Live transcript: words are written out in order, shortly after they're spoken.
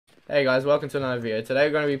Hey guys, welcome to another video. Today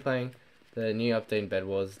we're going to be playing the new update in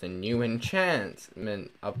bedwars, the new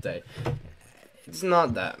enchantment update. It's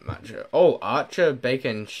not that much. Oh, Archer,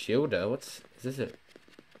 Bacon, Shielder. Is this a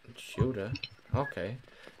Shielder? Okay.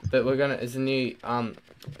 But it's a new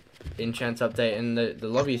enchants update, and the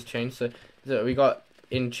lobby's changed. So we got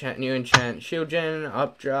new enchant, shield gen,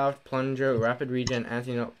 updraft, plunger, rapid regen,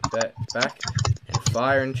 anti-knock back, and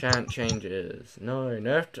fire enchant changes. No,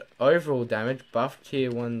 nerfed overall damage, buffed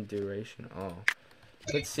tier 1 duration. Oh,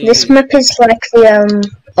 let's see. This map is like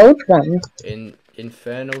the old one.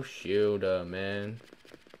 Infernal Shielder, man.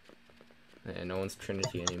 Yeah, no one's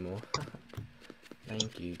Trinity anymore.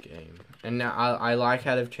 Thank you, game. And now I like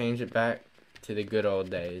how they've changed it back to the good old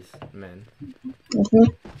days, man.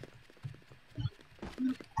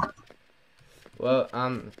 Well, I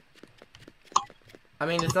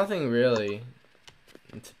mean, there's nothing really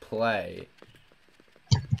to play.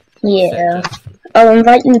 Yeah. I'll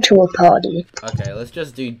invite you to a party. Okay, let's do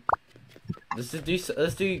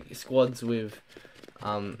squads with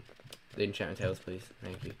the enchantment tails, please.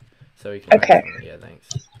 Thank you. So we can. Okay. Yeah, thanks.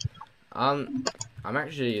 I'm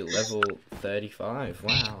actually level 35.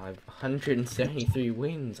 Wow, I have 173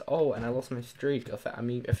 wins. Oh, and I lost my streak. A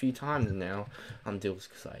few times now. Deals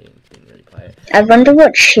because I didn't really play it. I wonder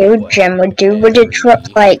what shield gem would do. Would it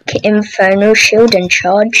drop like Infernal Shield and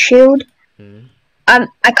Charge Shield? I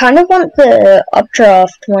kind of want the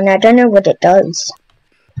updraft one. I don't know what it does.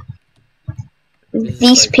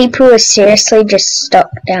 These people are seriously just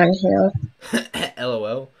stuck down here.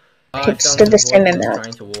 LOL. It's still the same amount.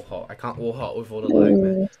 Trying to wall hot. I can't wall hot with all the lag,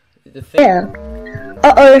 man. Yeah.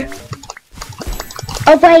 Oh wait.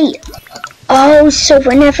 Oh, so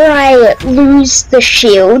whenever I lose the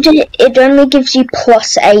shield, it only gives you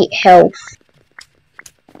 +8 health.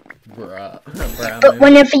 Bruh. But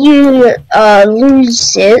whenever you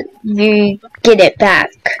lose it, you get it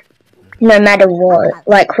back. No matter what,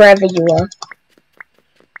 like wherever you are.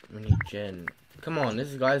 We need Gen. Come on,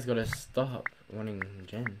 this guy's gotta stop wanting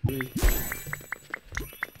Gen.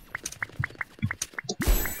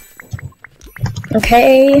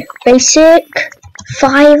 Okay, basic.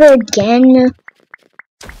 Fire again.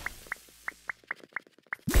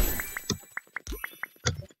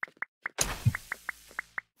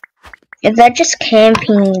 If they're just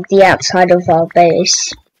camping the outside of our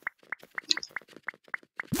base.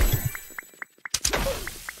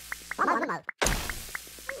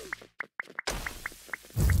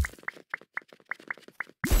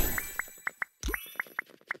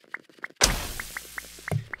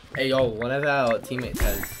 Hey yo, one of our teammates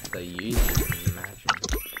has the use.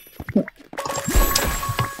 Imagine.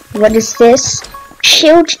 What is this?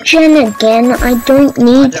 Shield gen again? I don't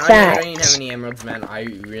need that. I don't even have any emeralds, man. I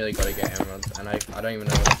really gotta get emeralds, and I don't even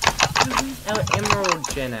know where's our emerald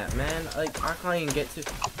gen at, man. Like I can't even get to.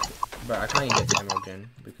 Bro, I can't even get to emerald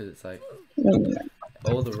gen because it's like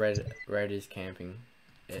all the red is camping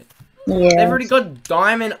it. Yeah. They've already got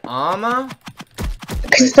diamond armor.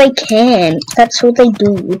 Because they can. That's what they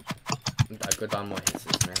do. I got done more hits,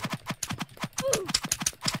 man.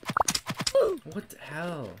 What the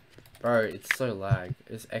hell? Bro, it's so lag.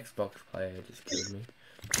 This Xbox player just killed me.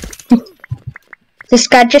 This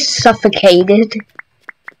guy just suffocated.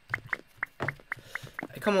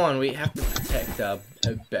 Come on, we have to protect our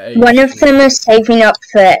base. One of them is saving up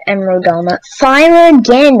for emerald armor. Fire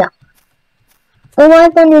again! All I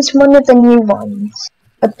want is one of the new ones.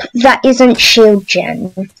 That isn't shield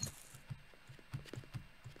gen.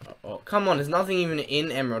 Oh, come on, there's nothing even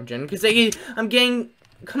in emerald gen. Because I'm getting...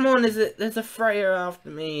 Come on, there's a Freya after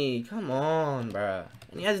me. Come on, bruh.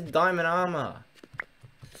 And he has diamond armor.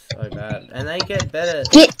 So bad. And they get better.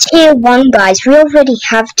 Get tier 1, guys. We already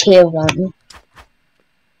have tier 1.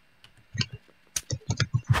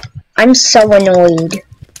 I'm so annoyed.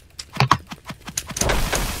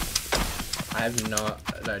 I have no,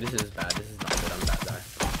 this is bad. This is not good. I'm bad though.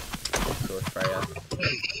 So it's Freya.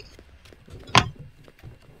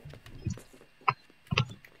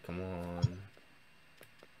 Come on.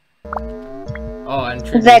 Oh, and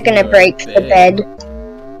they're gonna break the bed.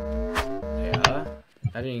 Yeah.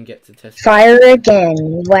 I didn't even get to test. Fire again.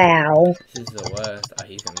 Wow. This is the worst. Oh,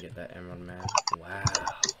 he's gonna get that emerald, man. Wow.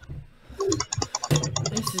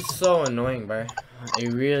 This is so annoying, bro. I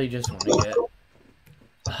really just want to get.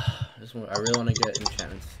 I really want to get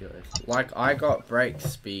enchantment skills. Like I got break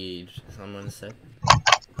speed. Someone said.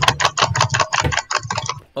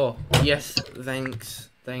 Oh yes, thanks,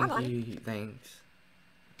 thank you, thanks.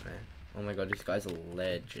 Man. Oh my god, this guy's a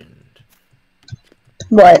legend.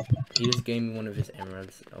 What? He just gave me one of his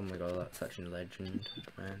emeralds. Oh my god, that's such a legend,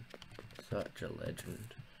 man. Such a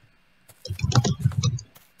legend.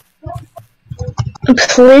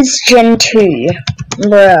 Please, Gen 2.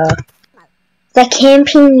 Bruh. They're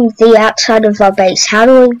camping the outside of our base. How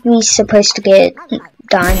are we supposed to get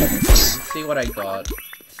diamonds? Let's see what I got.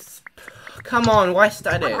 Come on, why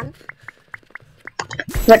static?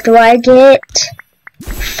 What do I get?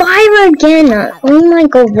 Fire again! Oh my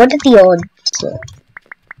god, what are the odds?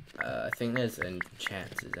 I think there's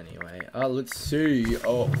enchants anyway. Oh, let's see.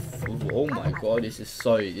 Oh my god, this is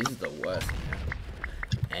the worst.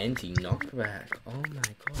 Anti-knockback. Oh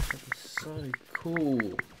my gosh, that is so cool.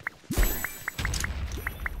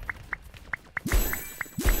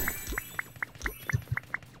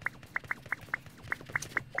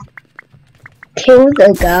 Kill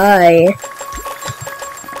the guy.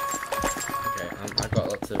 Okay, I got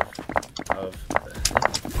lots of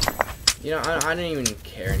you know, I don't even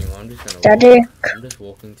care anymore. I'm just gonna walk. I'm just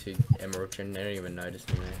walking to Emerald and they don't even notice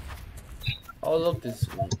me, man. Oh look, there's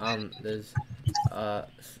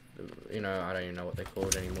you know, I don't even know what they're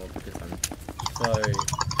called anymore because I'm so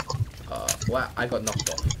wow, I got knocked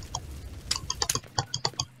off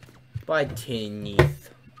by tennis.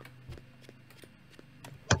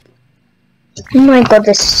 Oh my god,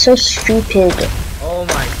 this is so stupid. Oh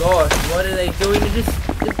my gosh, what are they doing?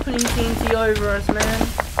 They're putting TNT over us, man.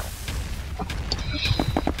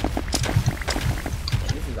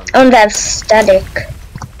 Oh, that's static.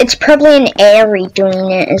 It's probably an Airy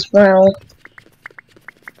doing it as well.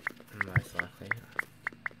 Most likely.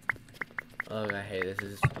 Oh, I hate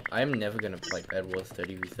this. I'm never gonna play bedwars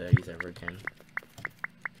 30v30s ever again.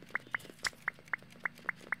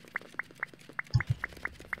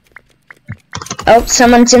 Oh,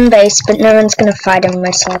 someone's in base, but no one's gonna fight him,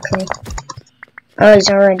 most likely. Oh, he's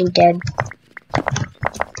already dead.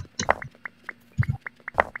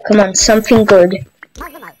 Come on, something good.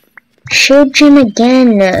 Shield Gym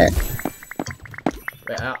again. Wait,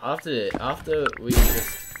 after we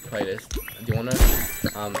just play this, do you wanna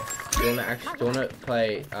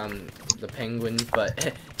play the penguins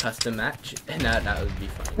but custom match? That would be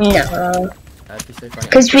fun. No. That'd be so funny.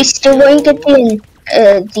 Because we still won't get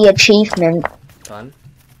the achievement. Fun.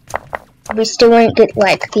 We still won't get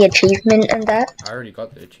like the achievement and that. I already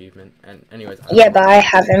got the achievement, and anyways. Yeah, but I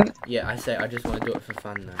haven't. Yeah, I just want to do it for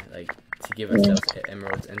fun though, like to give ourselves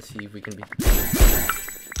emeralds and see if we can beat the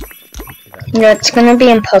penguins. No, it's gonna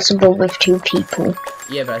be impossible with 2 people.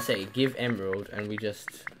 Yeah, but I say give emerald and we just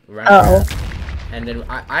run around, and then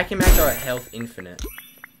I can make our health infinite.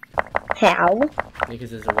 How?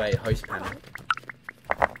 Because there's a way host panel.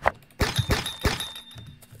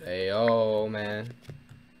 Hey, oh man.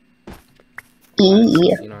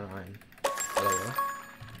 E.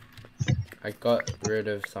 I got rid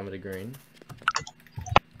of some of the green.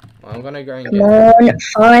 Well, I'm gonna go and Come on,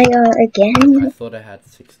 fire again. I thought I had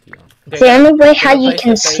 60 on. Okay, the only way how you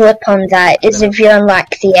can slip on that is if you're on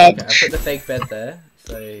like the edge. Okay, I put the fake bed there,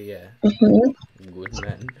 so yeah. Good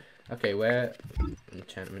man. Okay, where?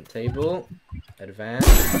 Enchantment table. Advance.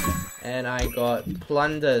 And I got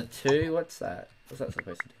plunder 2. What's that? What's that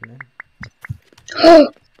supposed to do, man?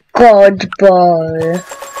 God, boy. I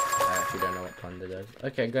actually don't know what plunder does.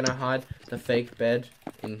 Okay, I'm gonna hide the fake bed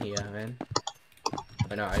in here, man.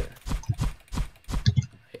 Oh no,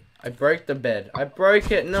 I broke the bed. I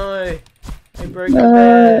broke it, no! I broke the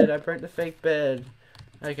bed. I broke the fake bed.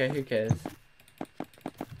 Okay, who cares?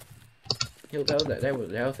 They'll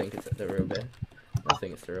think it's the real bed. They'll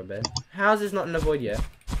think it's the real bed. How is this not in the void yet?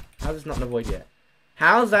 How is this not in the void yet?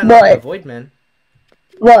 How is that not in the void, man?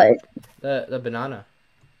 What? The banana.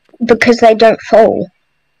 Because they don't fall.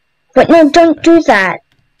 But no, don't do that.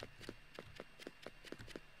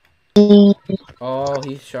 Oh,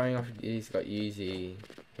 he's showing off. He's got Yeezy.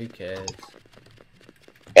 Who cares?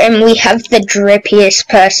 And we have the drippiest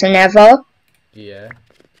person ever. Yeah.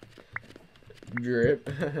 Drip.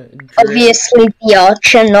 Drip. Obviously the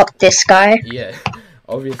archer, not this guy. Yeah.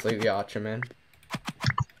 Obviously the archer, man.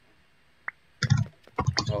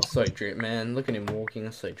 Oh, so drip, man. Look at him walking.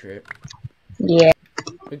 That's so drip. Yeah.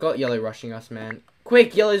 We got yellow rushing us, man.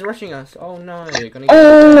 Quick, yellow's rushing us. Oh no. Gonna get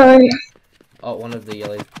no. Oh, one of the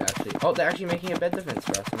yellows actually. Oh, they're actually making a bed defense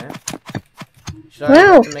for us, man.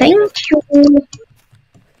 Wow, thank you.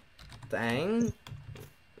 Thank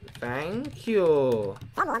you.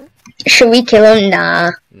 Should we kill him?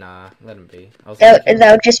 Nah. Nah, let him be.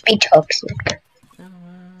 They'll just be toxic.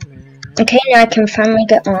 Okay, now I can finally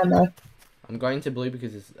get armor. I'm going to blue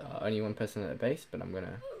because there's only one person at the base, but I'm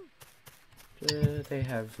gonna... they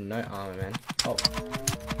have no armor, man. Oh.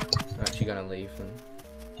 I'm actually gonna leave them.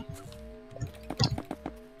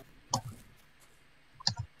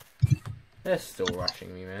 They're still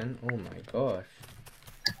rushing me, man. Oh my gosh.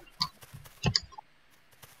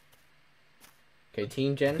 Okay,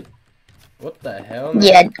 Team Gen. What the hell, man?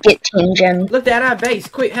 Yeah, get 10 gems. Look, they're at our base.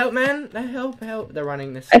 Quick, help, man. Help. They're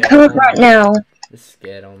running this. I can't right now. They're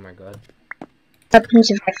scared. Oh my god. What happens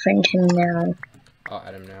if I friend him now? I'll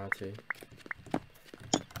add him now too.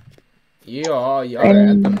 You're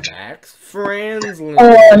at the max. Friends.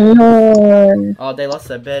 Oh no. Oh, they lost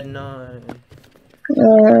their bed. No.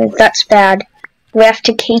 Oh, that's bad. We have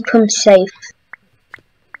to keep him safe.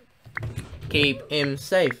 Keep him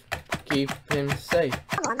safe. Keep him safe.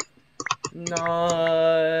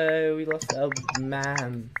 No, we lost our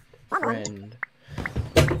man friend.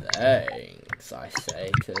 Thanks, I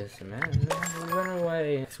say to this man. Run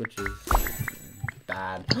away. Which is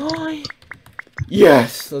bad.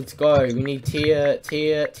 Yes, let's go. We need tier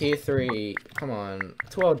 3. Come on,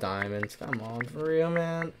 12 diamonds. Come on, for real,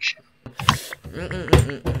 man.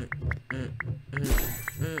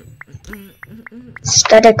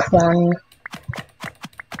 Static 1.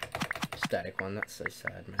 Static 1. That's so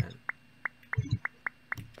sad, man.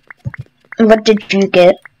 What did you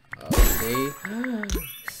get? Oh, see?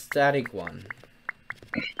 Static 1.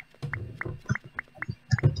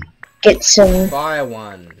 Get some Fire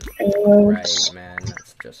 1. emeralds. Great, man.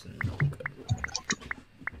 That's just not good.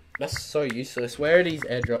 That's so useless. Where are these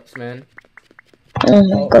airdrops, man? Oh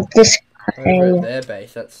my god, this Over at guy. their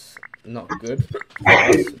base. That's not good for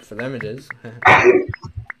us. For them it is.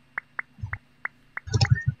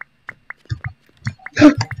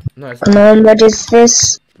 No, it's Come on, what is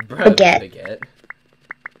this? Bro, Baguette.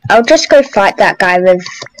 I'll just go fight that guy with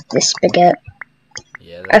this baguette.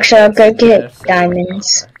 Yeah, Actually, I'll go get so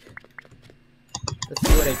diamonds. Let's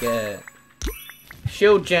see what I get.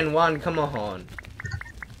 Shield Gen 1, come on.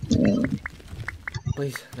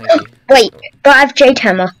 Please, thank you. Wait, but I have Jade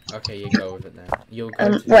Hammer. Okay, you go with it now. You'll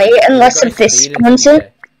go Wait, unless if this spawns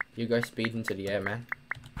it. You go speed into the air, man.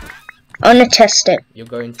 I wanna test it. You'll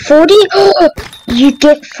go into 40? Oh, you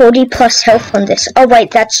get 40 plus health on this. Oh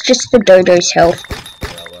wait, that's just the dodo's health.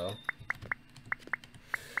 Oh, well.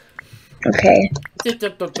 Okay.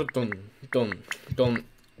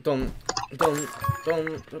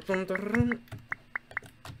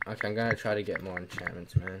 Okay, I'm gonna try to get more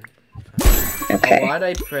enchantments, man. Okay. Oh, why'd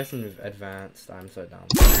I press in advanced? I'm so dumb.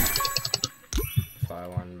 Fire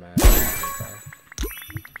 1, man.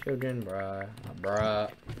 Children, bruh.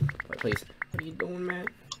 Wait, please. What are you doing, man?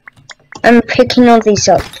 I'm picking all these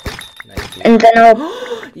up. Thank you. And then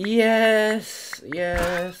I'll... Yes,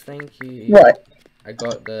 thank you. What? I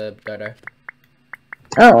got the dodo.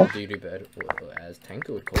 Oh. Doo-doo bird, or as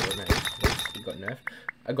Tanker would call it, man. You got nerfed.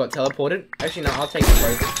 I got teleported. Actually, no, I'll take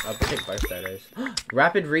both. I'll take both dodos.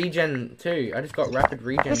 Rapid regen too. I just got rapid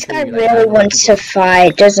regen. This too. guy Like, really wants to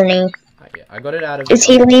fight, doesn't he? Yeah, I got it out of. Is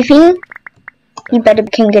he leaving? You better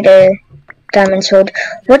can get a diamond sword.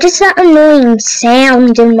 What is that annoying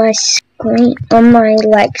sound in my screen? On my,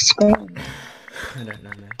 like, screen? I don't know,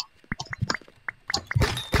 man.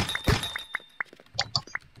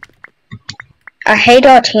 I hate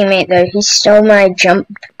our teammate though. He stole my jump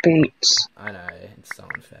boots. I know, it's so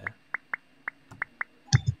unfair.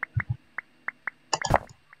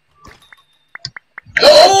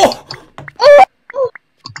 Oh!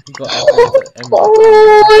 You got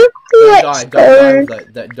Let's go.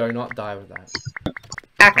 do not die with that.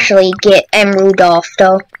 Actually, get emerald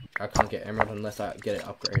after. I can't get emerald unless I get it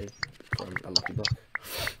upgraded from a lucky block.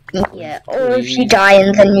 Yeah, or if you die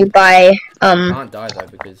and then you buy, I can't die though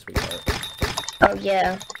because we got it. Oh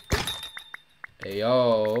yeah. Hey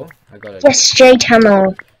yo, I got it. Yes, Jade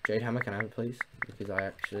Hammer. Jade Hammer, can I have it please? Because I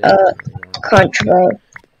actually Can't roll.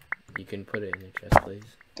 You can put it in your chest, please.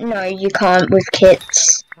 No, you can't with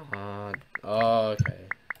kits. Oh, okay.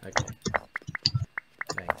 Thanks,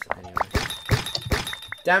 anyway.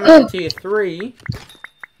 Damage to tier 3.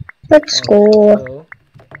 Let's go. Well.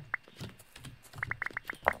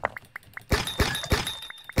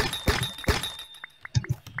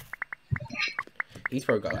 He's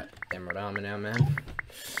probably got like emerald armor now, man.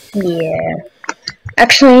 Yeah.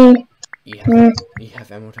 Actually, You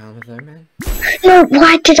have emerald armor though, man? no,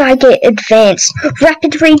 why did I get advanced?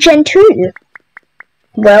 Rapid regen too?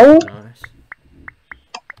 Well, Nice.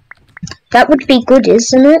 that would be good,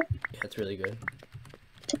 isn't it? Yeah, it's really good.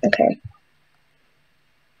 Okay.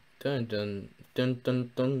 Dun dun dun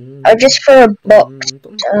dun dun. I'll just throw a box.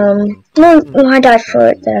 No, why'd I throw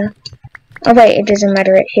it there? Oh wait, it doesn't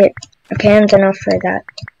matter, it hit. Okay, and then I'll throw that.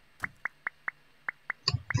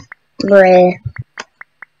 Rare.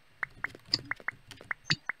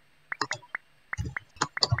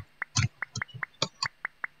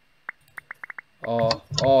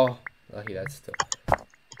 Oh, lucky that's still.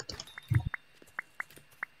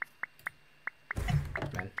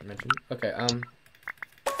 Man, imagine. Okay, I get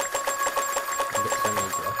so many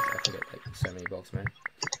blocks, I can get like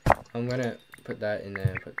I'm gonna put that in there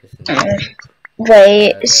and put this in there.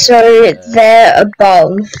 Wait, so they're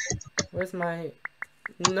above. Where's my...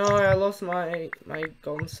 No, I lost my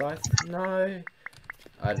golden scythe. No.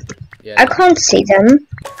 Yeah, I can't see them.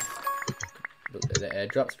 the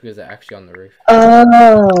airdrops because they're actually on the roof.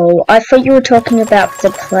 Oh, I thought you were talking about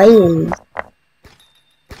the players.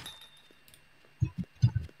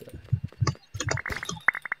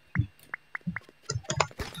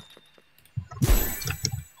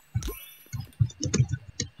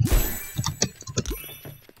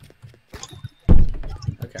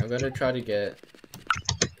 Okay, I'm gonna try to get...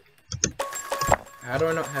 How do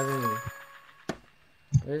I not have any...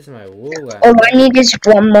 Where's my wool at? All I need is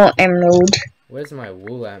one more emerald. Where's my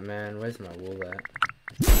wool at, man? Where's my wool at?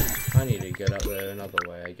 I need to get up there another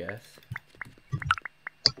way, I guess.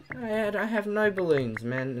 I have no balloons,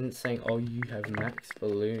 man. And it's saying, oh, you have max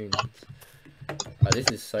balloons. Oh, this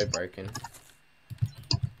is so broken.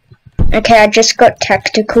 Okay, I just got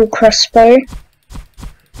tactical crossbow.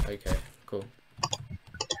 Okay, cool.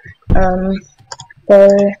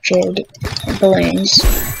 Jade balloons.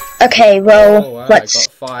 Okay, well, Oh, wow, let's.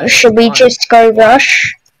 fire Should we one. just go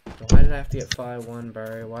rush? Why did I have to get fire 1,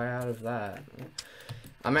 bro? Why out of that?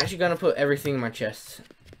 I'm actually gonna put everything in my chest.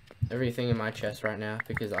 Everything in my chest right now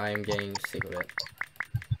because I am getting sick of it.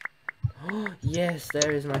 Oh, yes,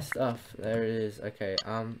 there is my stuff. There it is. Okay,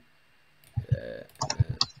 and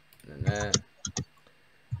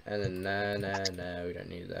then no, we don't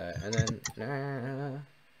need that. And then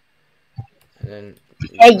and then.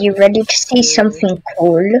 Hey, you ready to see something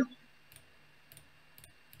cool?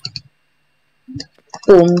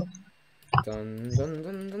 Boom. Dun, dun,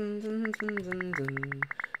 dun, dun, dun, dun, dun, dun.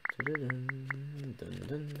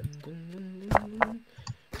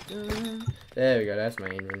 There we go, that's my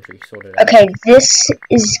inventory sorted out. Okay, this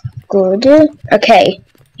is good. Okay,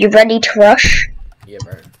 you ready to rush? Yeah,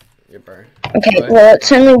 bro. Yeah, bro. Okay, well,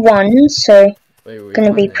 it's only one, so Wait,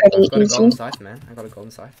 gonna be pretty I've got a golden easy. scythe, man. I got a golden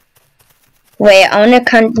scythe. Wait, I wanna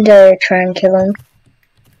kinda try and kill him.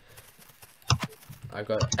 I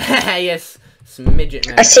got yes, smidget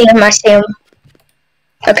man. I see him.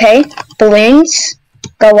 Okay, balloons,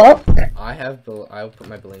 go up. I'll put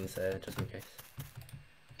my balloons there just in case.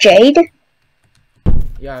 Jade.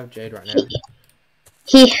 Yeah, I have jade right now.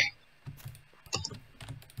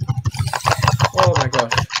 Oh my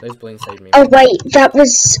gosh, those balloons saved me. Oh wait, that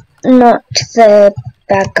was not the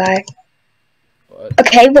bad guy. What?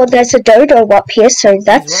 Okay, well there's a dodo up here, so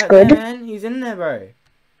that's He's right good. there, man. He's in there, bro.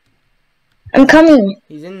 I'm coming.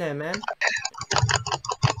 He's in there, man.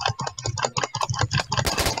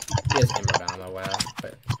 He has emerald armor, wow.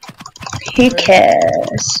 But... Who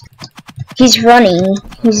cares? He's running.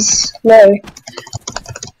 He's slow.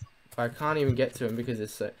 I can't even get to him because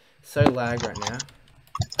it's so lag right now.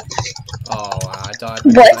 Oh, wow, I died.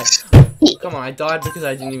 Come on, I died because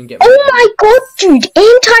I didn't even get. Oh my god, dude!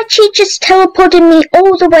 Anti-cheat just teleported me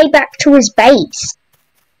all the way back to his base.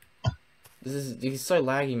 He's so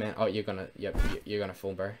laggy, man. Oh, you're gonna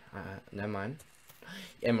fall, bro. Never mind.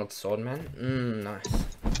 Emerald sword, man. Nice.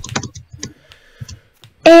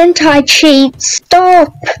 Anti-cheat,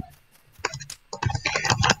 stop!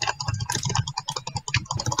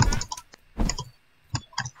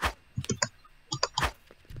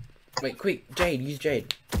 Wait, quick, Jade, use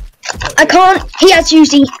Jade. Oh, I can't. He has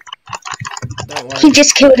Uzi. Don't worry. He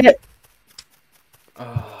just killed it.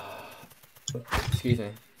 Oh, excuse me.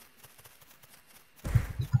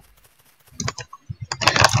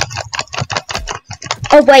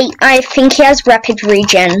 Oh wait, I think he has rapid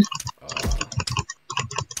regen.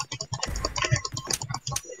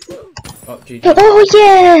 Oh, GG. Oh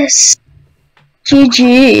yes!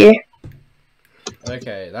 GG.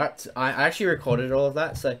 Okay, I actually recorded all of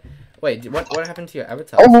that. So, wait, what happened to your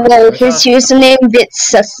avatar? Oh well, his username bit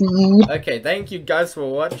sussy. Okay, thank you guys for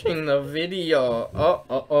watching the video.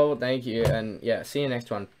 Oh, thank you, and yeah, see you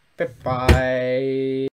next one. Bye bye.